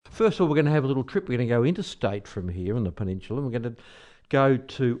first of all, we're going to have a little trip. We're going to go interstate from here on the peninsula, and we're going to go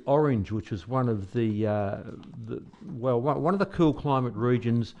to Orange, which is one of one of the cool climate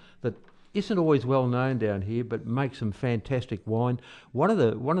regions that isn't always well known down here, but makes some fantastic wine. One of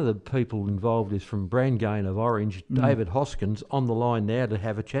the people involved is from BRANGAYNE of Orange, David Hoskins, on the line now to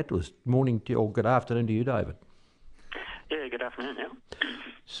have a chat to us. Morning to, or good afternoon to you, David. Yeah, good afternoon. Yeah.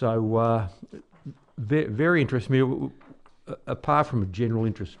 So, very interesting. Apart from a general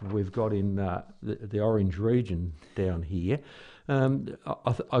interest we've got in the Orange region down here,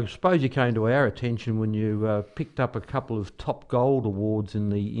 I suppose you came to our attention when you picked up a couple of top gold awards in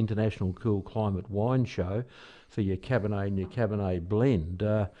the International Cool Climate Wine Show for your Cabernet and your Cabernet blend.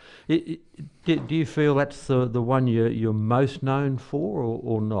 Do you feel that's the one you're most known for,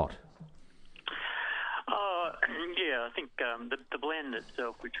 or not? Yeah, I think the blend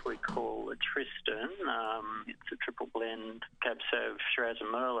itself, which we call a Tristan, it's a triple blend Cab Sav, Shiraz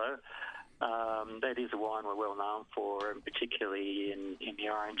and Merlot. That is a wine we're well known for, and particularly in the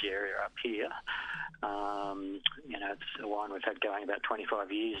Orange area up here. It's a wine we've had going about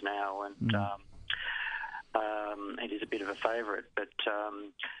 25 years now, and it is a bit of a favourite. But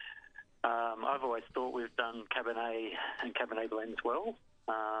I've always thought we've done Cabernet and Cabernet blends well.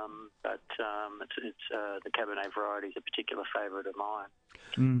 But the Cabernet variety is a particular favourite of mine.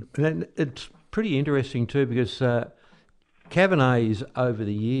 And it's pretty interesting too, because Cabernets over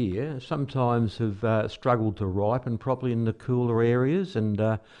the year sometimes have struggled to ripen properly in the cooler areas, and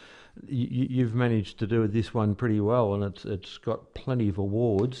you've managed to do this one pretty well, and it's got plenty of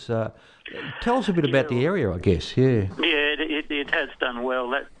awards. Tell us a bit about the area, I guess. Yeah. Yeah, it has done well.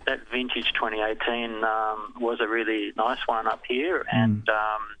 That vintage 2018 was a really nice one up here, and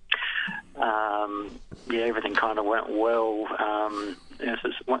everything kind of went well. It's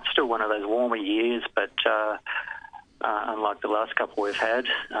still one of those warmer years, but unlike the last couple we've had,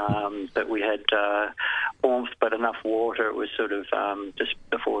 but we had warmth but enough water. It was sort of just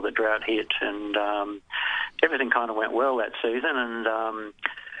before the drought hit, and everything kind of went well that season. And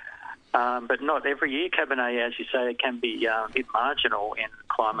but not every year. Cabernet, as you say, it can be a bit marginal in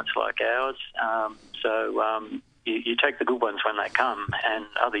climates like ours. So you take the good ones when they come, and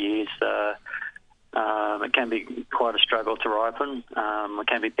other years it can be quite a struggle to ripen. We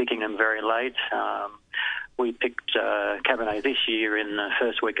can be picking them very late. We picked Cabernet this year in the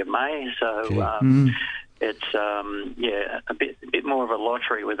first week of May, so it's a bit more of a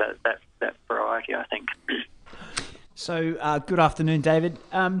lottery with that variety, I think. So good afternoon, David.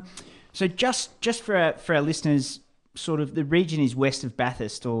 So just for our listeners, sort of the region is west of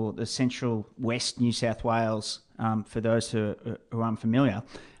Bathurst, or the central west New South Wales, for those who are unfamiliar.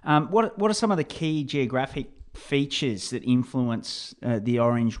 What are some of the key geographic features that influence the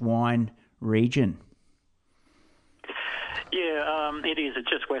Orange wine region? Yeah, it is. It's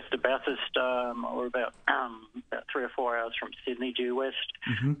just west of Bathurst, or about 3 or 4 hours from Sydney, due west.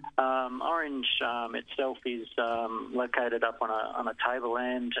 Orange itself is located up on a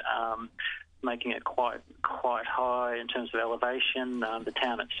tableland, making it quite high in terms of elevation. The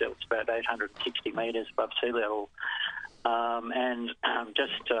town itself is about 860 metres above sea level, and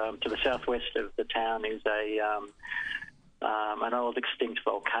just to the southwest of the town is an old extinct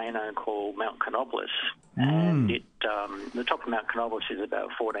volcano called Mount Canobolas, and the top of Mount Canobolas is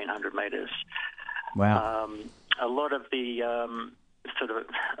about 1,400 metres. Wow! A lot of the sort of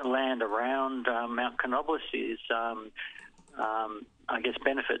land around Mount Canobolas is, I guess,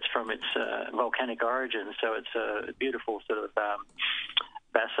 benefits from its volcanic origin. So it's a beautiful sort of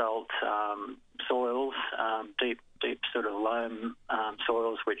basalt soils, deep sort of loam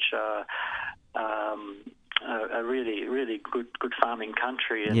soils, which are a really good farming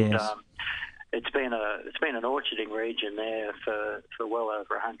country, and yes. It's been an orcharding region there for well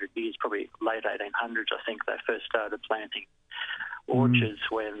over 100 years, probably late 1800s. I think they first started planting orchards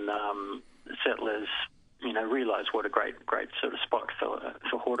when settlers, realised what a great sort of spot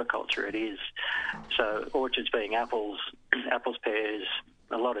for horticulture it is. So orchards being apples, pears,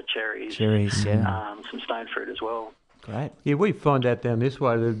 a lot of cherries, some stone fruit as well. Great. Yeah, we find out down this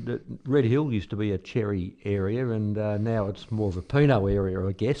way that Red Hill used to be a cherry area, and now it's more of a Pinot area,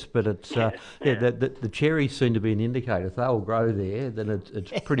 I guess. But it's the cherries seem to be an indicator. If they'll grow there, then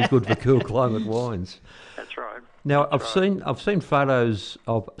it's pretty good for cool climate wines. That's right. Now I've seen photos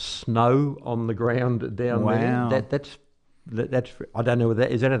of snow on the ground down there. That's I don't know.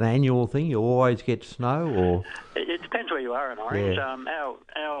 Is that an annual thing? You always get snow, or it depends where you are in Orange. Yeah.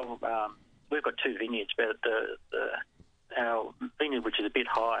 Our we've got 2 vineyards, but our vineyard, which is a bit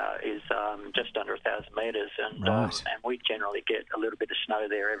higher, is just under 1,000 metres, and Right. and we generally get a little bit of snow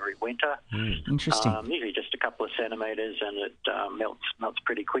there every winter. Interesting. Usually just a couple of centimetres, and it melts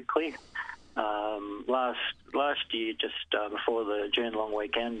pretty quickly. Last year, just before the June long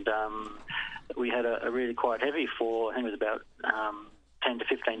weekend, we had a really quite heavy fall. I think it was about 10 to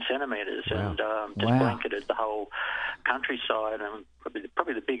 15 centimetres, and just blanketed the whole countryside, and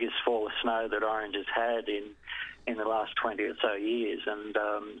probably the biggest fall of snow that Orange has had in the last 20 or so years, and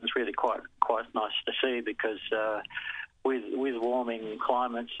it's really quite nice to see, because with warming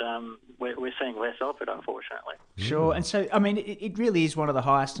climates, we're seeing less of it, unfortunately. Sure. And so, I mean, it really is one of the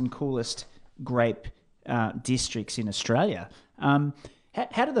highest and coolest grape districts in Australia.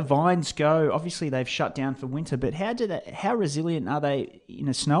 How do the vines go? Obviously, they've shut down for winter, but how resilient are they in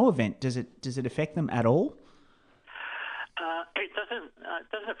a snow event? Does it affect them at all? It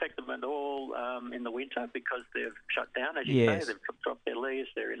doesn't affect them at all in the winter, because they've shut down, as you say. They've dropped their leaves.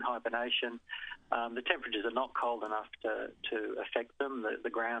 They're in hibernation. The temperatures are not cold enough to affect them. The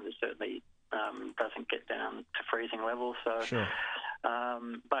ground is certainly doesn't get down to freezing levels. So, sure.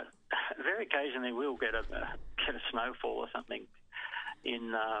 But very occasionally we'll get a snowfall or something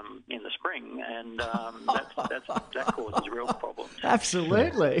in the spring, and that causes real problems.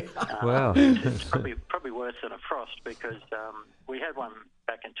 Absolutely. Wow. It's probably worse than a frost, because we had one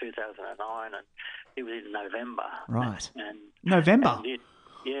back in 2009, and it was in November. Right. And November. And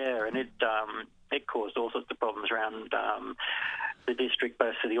it caused all sorts of problems around the district,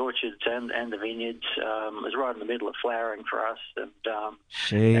 both for the orchards and the vineyards. It was right in the middle of flowering for us, and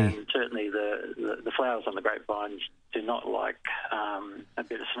certainly the flowers on the grapevines do not like a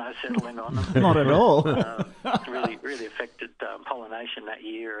bit of snow settling on them. Not at all. Really affected pollination that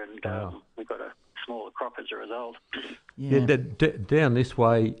year, and we got a smaller crop as a result. Down this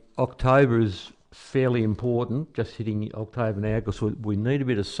way, October is fairly important. Just hitting October now, because we need a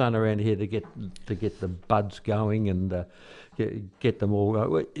bit of sun around here to get the buds going and get them all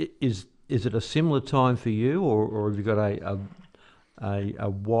going. Is it a similar time for you, or have you got a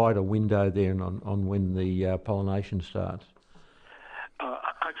wider window there on when the pollination starts?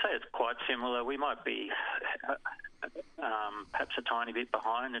 I'd say it's quite similar. We might be perhaps a tiny bit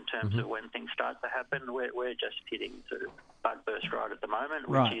behind in terms of when things start to happen. We're just hitting sort of bud burst right at the moment,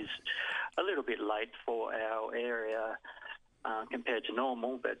 which is a little bit late for our area compared to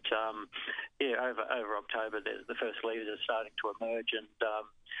normal. But over October, the first leaves are starting to emerge, and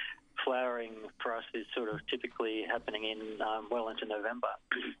flowering for us is sort of typically happening in well into November.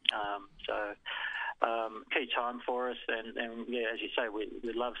 Key time for us, and as you say,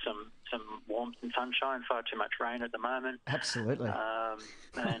 we love some warmth and sunshine. Far too much rain at the moment. Absolutely.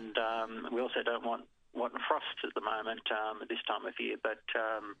 And we also don't want frost at the moment at this time of year. But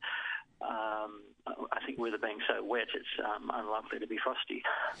I think with it being so wet, it's unlikely to be frosty.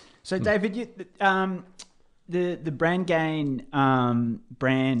 So, David, the Brangayne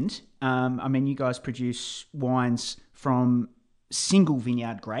brand, I mean, you guys produce wines from single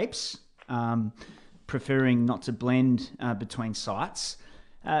vineyard grapes, preferring not to blend between sites.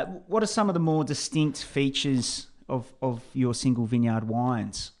 What are some of the more distinct features of your single vineyard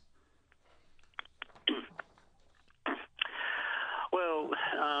wines? Well,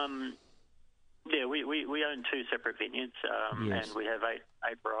 we own two separate vineyards, and we have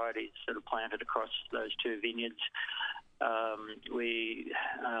eight varieties sort of planted across those two vineyards. We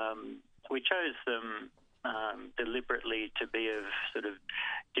chose them deliberately to be of sort of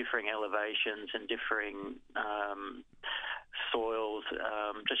differing elevations and differing soils,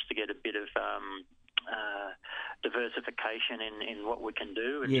 just to get a bit of diversification in what we can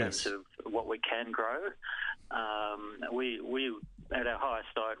do in terms of what we can grow. We at our highest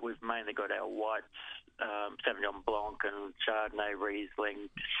site, we've mainly got our whites, Sauvignon Blanc and Chardonnay Riesling.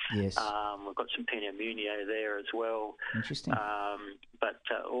 Yes. We've got some Pinot Meunier there as well. Interesting. But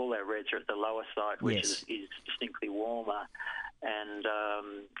all our reds are at the lower site, which is distinctly warmer. And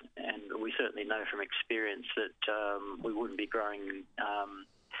we certainly know from experience that we wouldn't be growing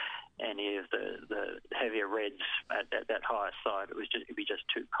any of the heavier reds at that higher site. It'd be just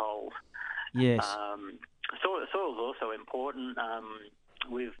too cold. Yes. Soil is also important.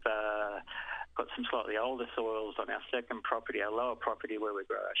 We've got some slightly older soils on our second property, our lower property where we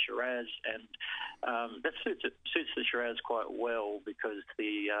grow our Shiraz, and that suits the Shiraz quite well, because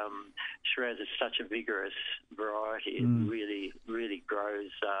the Shiraz is such a vigorous variety. It really, really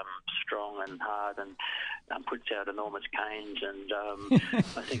grows strong and hard, and puts out enormous canes. And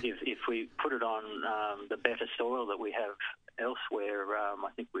I think if we put it on the better soil that we have elsewhere,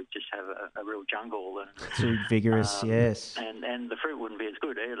 I think we'd just have a real jungle. And, too vigorous, yes. And the fruit wouldn't be as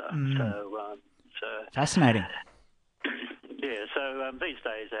good either. So fascinating.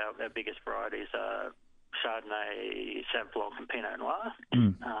 biggest varieties are Chardonnay, Sauv Blanc, and Pinot Noir,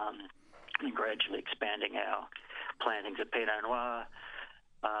 and gradually expanding our plantings of Pinot Noir.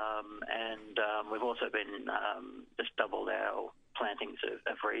 And we've also been just doubled our plantings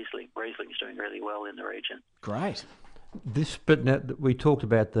of Riesling. Riesling's doing really well in the region. Great. But now we talked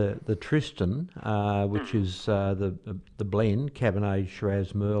about the Tristan, which is the blend Cabernet,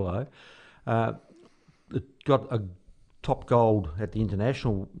 Shiraz, Merlot. It got a top gold at the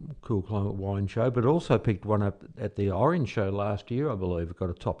International Cool Climate Wine Show, but also picked one up at the Orange Show last year, I believe. It got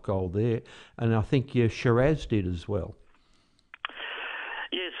a top gold there, and I think your Shiraz did as well.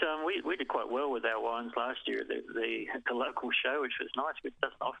 Yes, we did quite well with our wines last year at the local show, which was nice, which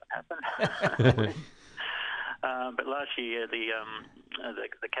doesn't often happen. But last year, the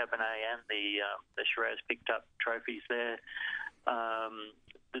Cabernet and the Shiraz picked up trophies there.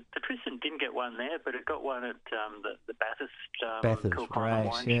 The Tristan didn't get one there, but it got one at the Bathurst Cool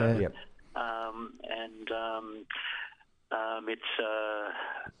Climate Wine Show. Yep.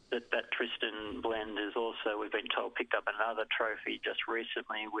 It's that Tristan blend is also, we've been told, picked up another trophy just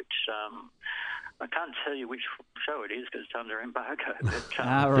recently, which I can't tell you which show it is because it's under embargo. But,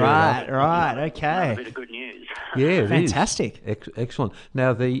 right, okay. A bit of good news. Yeah, fantastic. Excellent.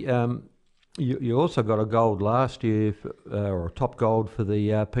 Now you also got a gold last year, or a top gold for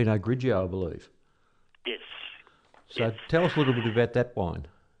the Pinot Grigio, I believe. Yes. So tell us a little bit about that wine.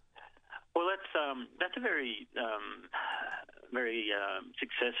 Well, that's a very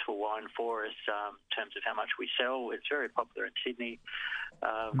successful wine for us in terms of how much we sell. It's very popular in Sydney.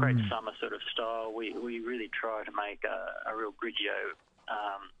 Great summer sort of style. We really try to make a real Grigio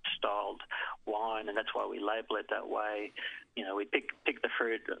styled wine, and that's why we label it that way. You know, we pick the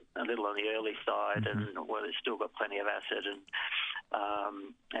fruit a little on the early side, and it's still got plenty of acid, and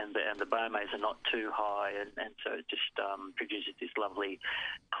the barmays are not too high, and so it just produces this lovely,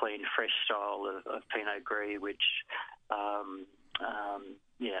 clean, fresh style of Pinot Gris, which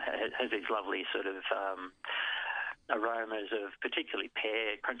has these lovely sort of aromas of particularly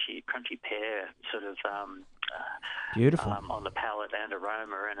pear, crunchy pear, sort of beautiful on the palate and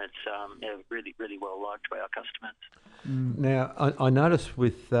aroma, and it's really, really well liked by our customers. Now, I noticed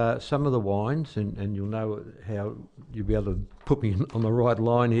with some of the wines, and you'll know how you'll be able to put me on the right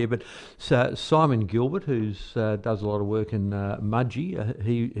line here, but Simon Gilbert, who does a lot of work in Mudgee,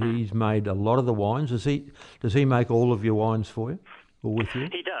 he's made a lot of the wines. Does he make all of your wines for you? Or with you?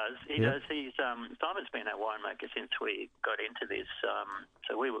 He does. He does. Simon's been our winemaker since we got into this.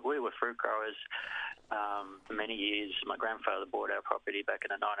 So we were fruit growers for many years. My grandfather bought our property back in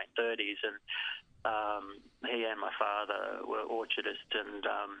the 1930s, and he and my father were orchardists, and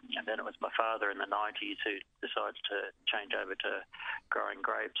then it was my father in the 90s who decided to change over to growing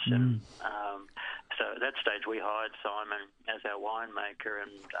grapes. And so at that stage, we hired Simon as our winemaker,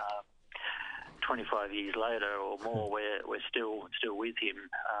 and 25 years later or more, we're still with him,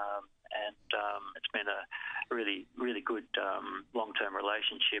 and it's been a really, really good long-term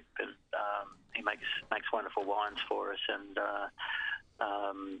relationship, and he makes wonderful wines for us, and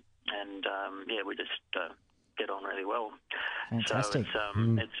we just get on really well. Fantastic. So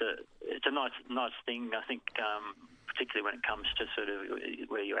it's a nice thing, I think, particularly when it comes to sort of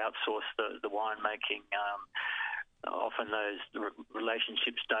where you outsource the winemaking. Often those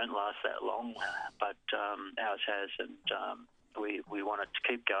relationships don't last that long, but ours has, and we want it to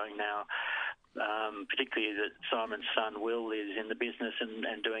keep going now, particularly that Simon's son, Will, is in the business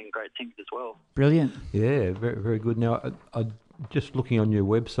and doing great things as well. Brilliant. Yeah, very, very good. Now, just looking on your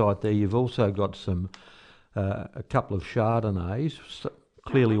website there, you've also got a couple of Chardonnays.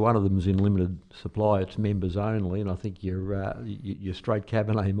 Clearly, one of them is in limited supply; it's members only, and I think your straight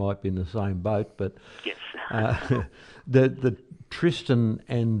Cabernet might be in the same boat. But yes, the Tristan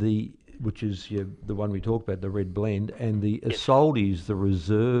and which is the one we talked about, the red blend, and the Isolde's, the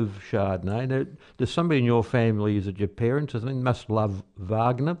reserve Chardonnay. Now, does somebody in your family, is it your parents, I think, must love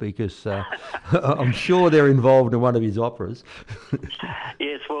Wagner, because I'm sure they're involved in one of his operas.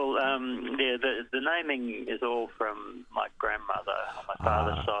 Yes, well, the naming is all from my grandmother on my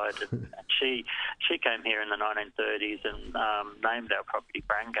father's side, and she came here in the 1930s and named our property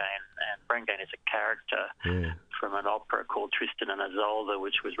Brangayne, and Brangayne is a character from an opera called Tristan and Isolde,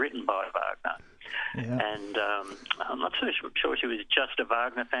 which was written by Wagner. Yeah. And I'm not so sure she was just a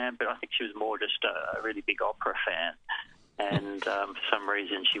Wagner fan, but I think she was more just a really big opera fan. And for some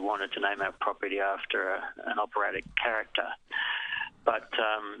reason she wanted to name our property after an operatic character. But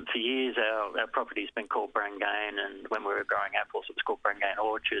for years our property's been called Brangayne, and when we were growing apples it was called Brangayne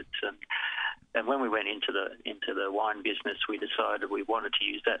Orchards. And when we went into the wine business, we decided we wanted to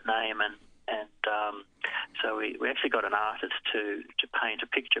use that name, and So we actually got an artist to paint a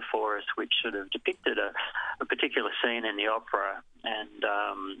picture for us, which sort of depicted a particular scene in the opera, and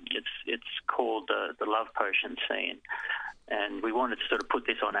it's called the Love Potion scene. And we wanted to sort of put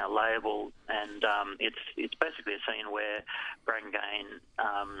this on our label, and it's basically a scene where Brangayne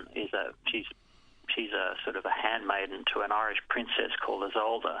she's a sort of a handmaiden to an Irish princess called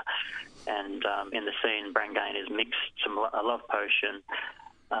Isolde, and in the scene, Brangayne has mixed a love potion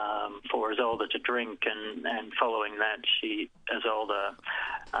for Isolde to drink, and following that, Isolde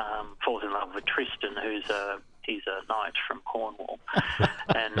falls in love with Tristan, he's a knight from Cornwall,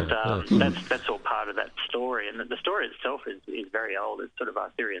 and that's all part of that story. And the story itself is very old. It's sort of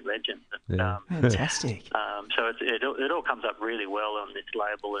Arthurian legend. Yeah. Fantastic. So it all comes up really well on this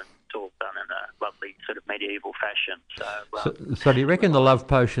label, and it's all done in a lovely sort of medieval fashion. So do you reckon the love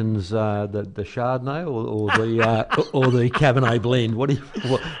potion's the Chardonnay or the Cabernet blend? What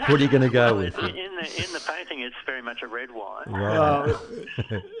are you going to go with? In the painting, it's very much a red wine. Right.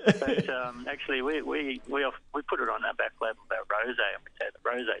 But actually, we put it on our back label of our rosé, and we say the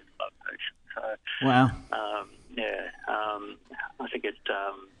rosé is love potion. So wow. I think it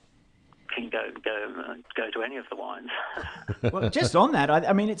can go to any of the wines. Well, just on that,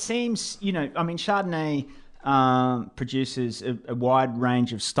 I mean, it seems, Chardonnay produces a wide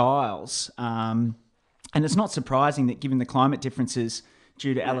range of styles, and it's not surprising that, given the climate differences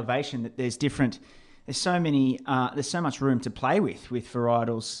due to elevation, that there's so much room to play with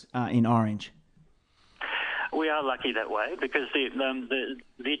varietals in orange. We are lucky that way, because the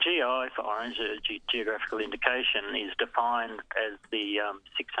GI for orange, geographical indication, is defined as the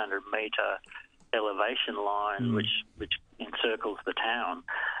 600-metre elevation line, which encircles the town.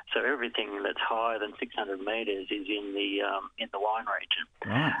 So everything that's higher than 600 metres is in the wine region.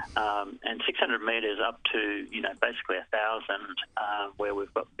 Right. And 600 metres up to basically 1,000, where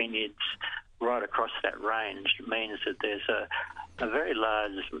we've got vineyards right across that range, means that there's a very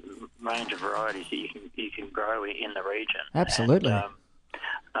large range of varieties that you can grow in the region. Absolutely.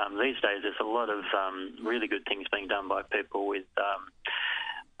 And, these days, there's a lot of really good things being done by people with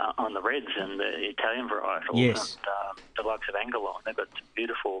on the reds and the Italian varietals. Yes. And the likes of Angoulon, they've got some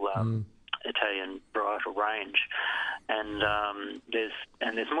beautiful Italian varietal range, and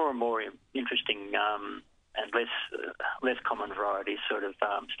there's more and more interesting and less common varieties sort of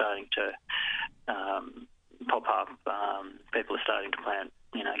starting to pop up. People are starting to plant,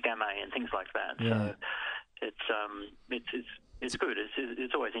 Gamay and things like that. Yeah. So it's good.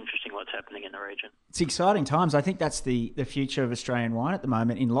 It's always interesting what's happening in the region. It's exciting times. I think that's the future of Australian wine at the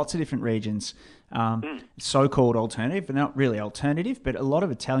moment in lots of different regions. So-called alternative, but not really alternative, but a lot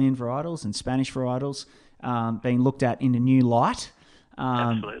of Italian varietals and Spanish varietals being looked at in a new light.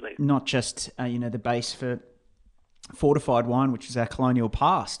 Absolutely. Not just, the base for fortified wine, which is our colonial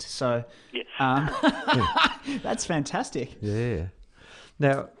past. So yes. That's fantastic. Yeah.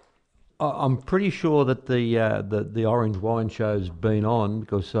 Now, I'm pretty sure that the Orange Wine Show's been on,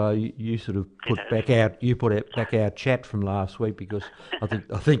 because you sort of put back our chat from last week, because I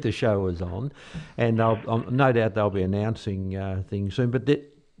think the show was on, and no doubt they'll be announcing things soon. But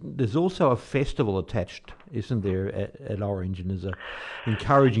there's also a festival attached, isn't there, at Orange, and there's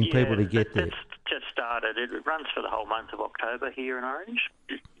encouraging people to get there. It's just started. It runs for the whole month of October here in Orange,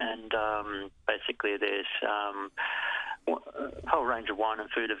 and basically there's a whole range of wine and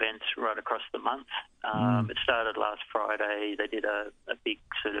food events right across the month. It started last Friday. They did a big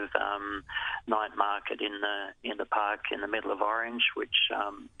sort of night market in the park in the middle of Orange, which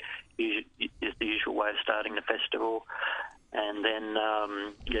is the usual way of starting the festival. And then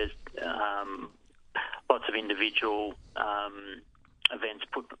there's lots of individual events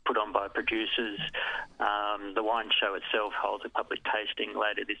put on by producers. The wine show itself holds a public tasting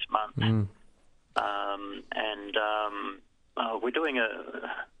later this month. And we're doing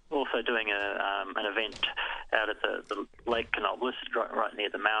also doing an event out at the Lake Canobolas, right near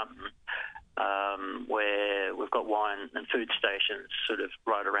the mountain, where we've got wine and food stations sort of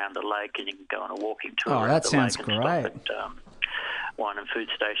right around the lake, and you can go on a walking tour. Oh, that the sounds lake great. and stop at wine and food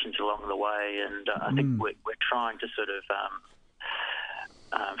stations along the way, and I think we're trying to sort of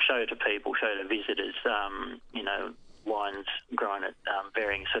show to people, show to visitors, wines grown at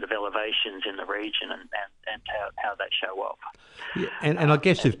varying sort of elevations in the region, and how they show up. Yeah, and I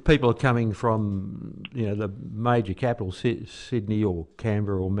guess if people are coming from the major capitals, Sydney or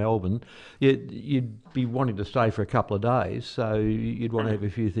Canberra or Melbourne, you'd be wanting to stay for a couple of days, so you'd want to have a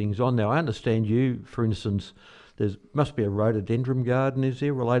few things on. Now, I understand you, for instance, there must be a rhododendron garden, is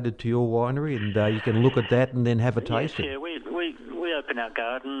there, related to your winery, and you can look at that and then have a tasting. Yes, we open our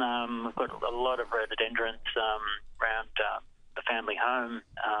garden. We've got a lot of rhododendrons around the family home,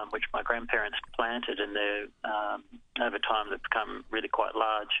 which my grandparents planted, and they're over time they've become really quite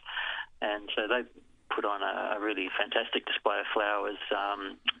large, and so they put on a really fantastic display of flowers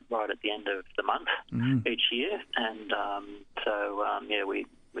right at the end of the month each year, and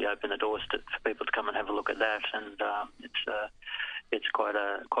we open the doors for people to come and have a look at that, and it's quite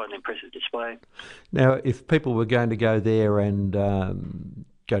an impressive display. Now, if people were going to go there and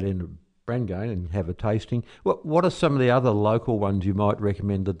go down to Brangayne and have a tasting, what are some of the other local ones you might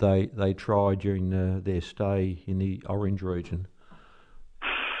recommend that they try during their stay in the Orange region?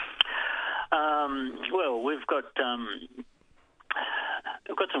 Well, we've got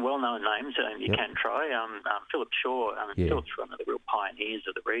some well-known names you can try. Philip Shaw. Philip's one of the real pioneers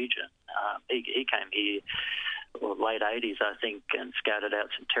of the region. He came here late 80s, I think, and scouted out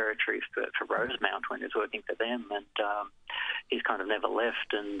some territory for Rosemount when he was working for them, and he's kind of never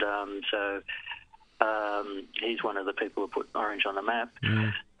left, and so he's one of the people who put Orange on the map.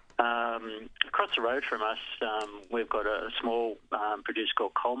 Across the road from us, we've got a small producer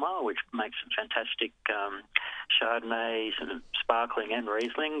called Colmar, which makes some fantastic Chardonnays and sparkling and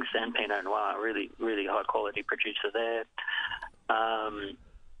Rieslings and Pinot Noir. Really, really high quality producer there.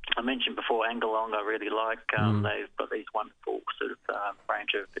 I mentioned before Angalong. I really like. They've got these wonderful sort of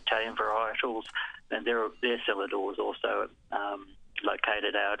range of Italian varietals, and their cellar door is also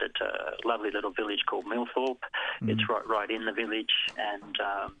located out at a lovely little village called Millthorpe. It's right in the village, and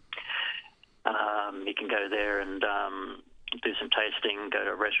you can go there and do some tasting, go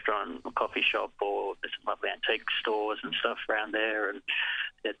to a restaurant, a coffee shop, or there's some lovely antique stores and stuff around there, and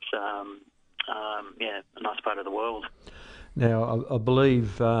it's a nice part of the world. Now, I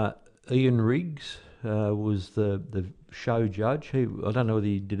believe Ian Riggs was the show judge. I don't know whether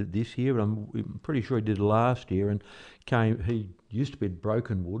he did it this year, but I'm pretty sure he did it last year. And he used to be at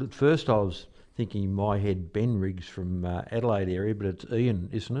Brokenwood. At first, I was thinking in my head Ben Riggs from Adelaide area, but it's Ian,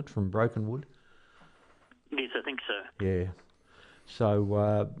 isn't it, from Brokenwood? Yes, I think so. Yeah.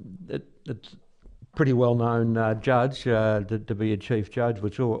 So it's pretty well-known judge to be a chief judge,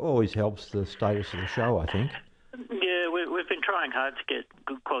 which always helps the status of the show, I think. Yeah, we've been trying hard to get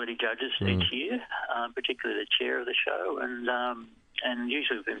good quality judges each year, particularly the chair of the show, and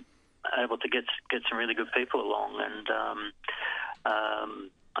usually we've been able to get some really good people along, and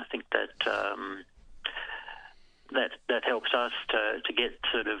I think that that helps us to get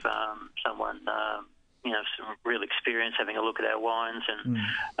sort of someone some real experience having a look at our wines, and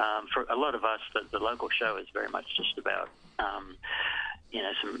for a lot of us, the local show is very much just about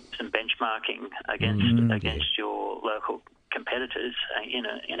some benchmarking against your local competitors in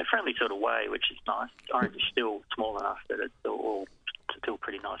a friendly sort of way, which is nice. Orange is still small enough that it's all still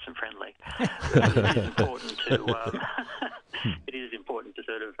pretty nice and friendly. It is important to it is important to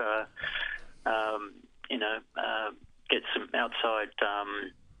sort of get some outside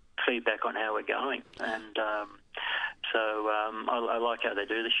feedback on how we're going, and so I like how they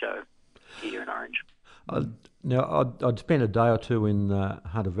do the show here in Orange. Now, I'd spent a day or two in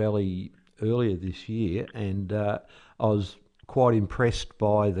Hunter Valley earlier this year, and I was quite impressed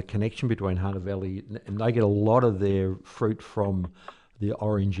by the connection between Hunter Valley, and they get a lot of their fruit from the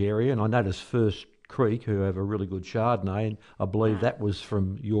Orange area. And I noticed First Creek, who have a really good Chardonnay, and I believe that was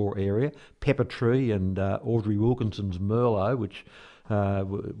from your area. Pepper Tree and Audrey Wilkinson's Merlot, which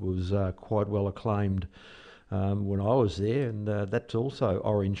was quite well acclaimed when I was there, and that's also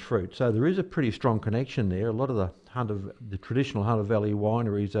orange fruit. So there is a pretty strong connection there. A lot of the traditional Hunter Valley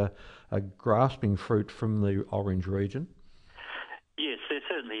wineries are grasping fruit from the Orange region. Yes, they're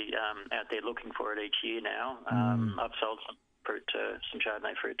certainly out there looking for it each year now. I've sold some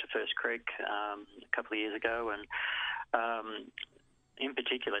Chardonnay fruit to First Creek a couple of years ago, and in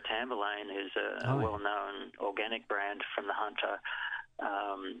particular Tamburlaine is a well-known organic brand from the Hunter.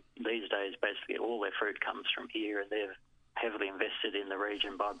 These days, basically all their fruit comes from here, and they've heavily invested in the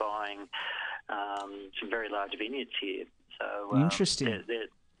region by buying some very large vineyards here. So interesting.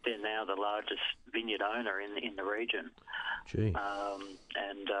 They're now the largest vineyard owner in the region. Gee.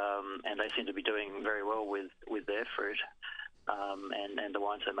 And they seem to be doing very well with their fruit and the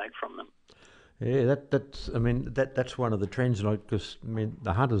wines they make from them. Yeah, that's one of the trends, because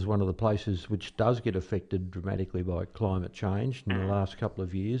the Hunter's one of the places which does get affected dramatically by climate change in the last couple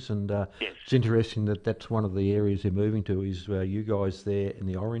of years, and yes. It's interesting that that's one of the areas they're moving to, is you guys there in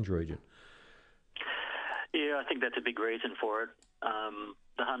the Orange region. Yeah, I think that's a big reason for it.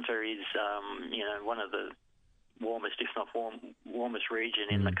 The Hunter is, one of the warmest, if not warmest region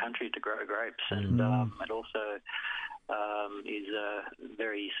in the country to grow grapes, and it also is a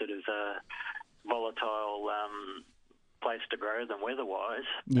very sort of volatile place to grow them weather-wise,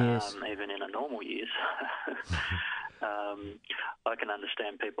 yes. even in a normal years. I can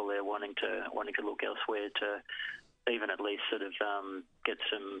understand people there wanting to look elsewhere to even at least sort of get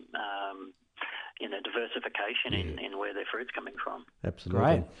some diversification in where their fruit's coming from. Absolutely.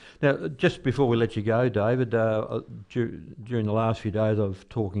 Great. Now, just before we let you go, David, during the last few days, I was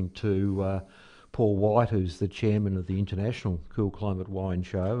talking to Paul White, who's the chairman of the International Cool Climate Wine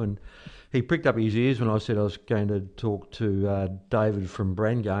Show, and he pricked up his ears when I said I was going to talk to David from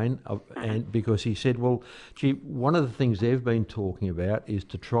BRANGAYNE, and because he said, well, gee, one of the things they've been talking about is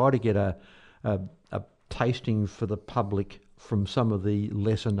to try to get a tasting for the public from some of the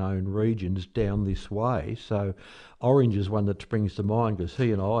lesser known regions down this way. So Orange is one that springs to mind, because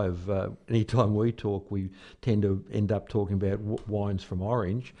he and I have, anytime we talk, we tend to end up talking about wines from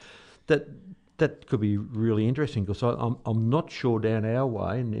Orange. That could be really interesting, because I'm not sure down our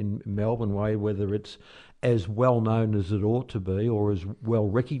way, in Melbourne way, whether it's as well known as it ought to be or as well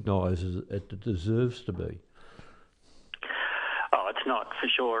recognised as it deserves to be. Oh, it's not, for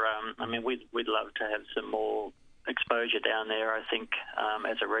sure. I mean, we'd love to have some more exposure down there, I think,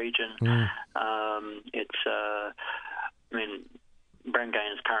 as a region.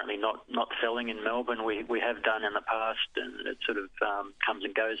 BRANGAYNE is currently not selling in Melbourne. We have done in the past, and it sort of comes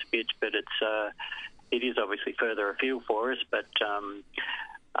and goes a bit, but it is obviously further afield for us, but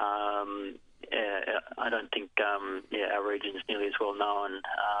I don't think our region is nearly as well known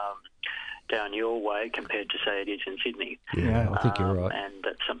down your way compared to, say, it is in Sydney. Yeah, I think you're right, and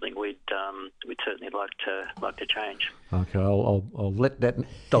that's something we'd certainly like to change. Okay, I'll let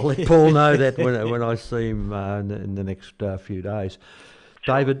Paul know that when I see him in the next few days.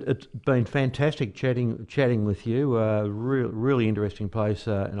 Sure. David, it's been fantastic chatting with you. Really interesting place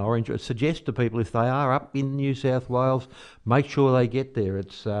in Orange. I suggest to people, if they are up in New South Wales, make sure they get there.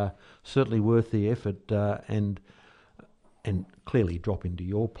 It's certainly worth the effort, and clearly drop into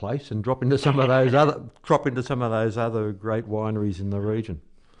your place and drop into some of those other great wineries in the region.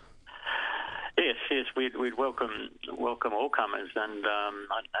 Yes, we'd welcome all comers, and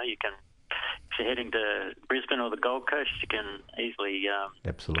I know you can. If you're heading to Brisbane or the Gold Coast, you can easily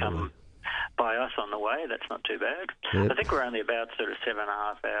come by us on the way. That's not too bad. Yep. I think we're only about sort of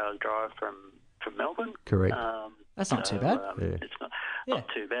 7.5 hours drive from Melbourne. Correct. That's not too bad. It's not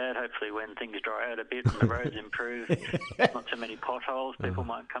too bad. Hopefully when things dry out a bit and the roads improve, not so many potholes, people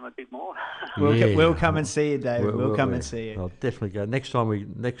might come a bit more. We'll come and see you, David. We'll come and see you. I'll definitely go. Next time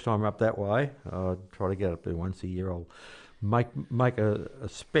we're up that way, I'll try to get up there once a year. I'll make a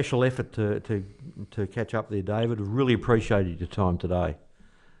special effort to catch up there, David. Really appreciated your time today.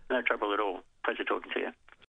 No trouble.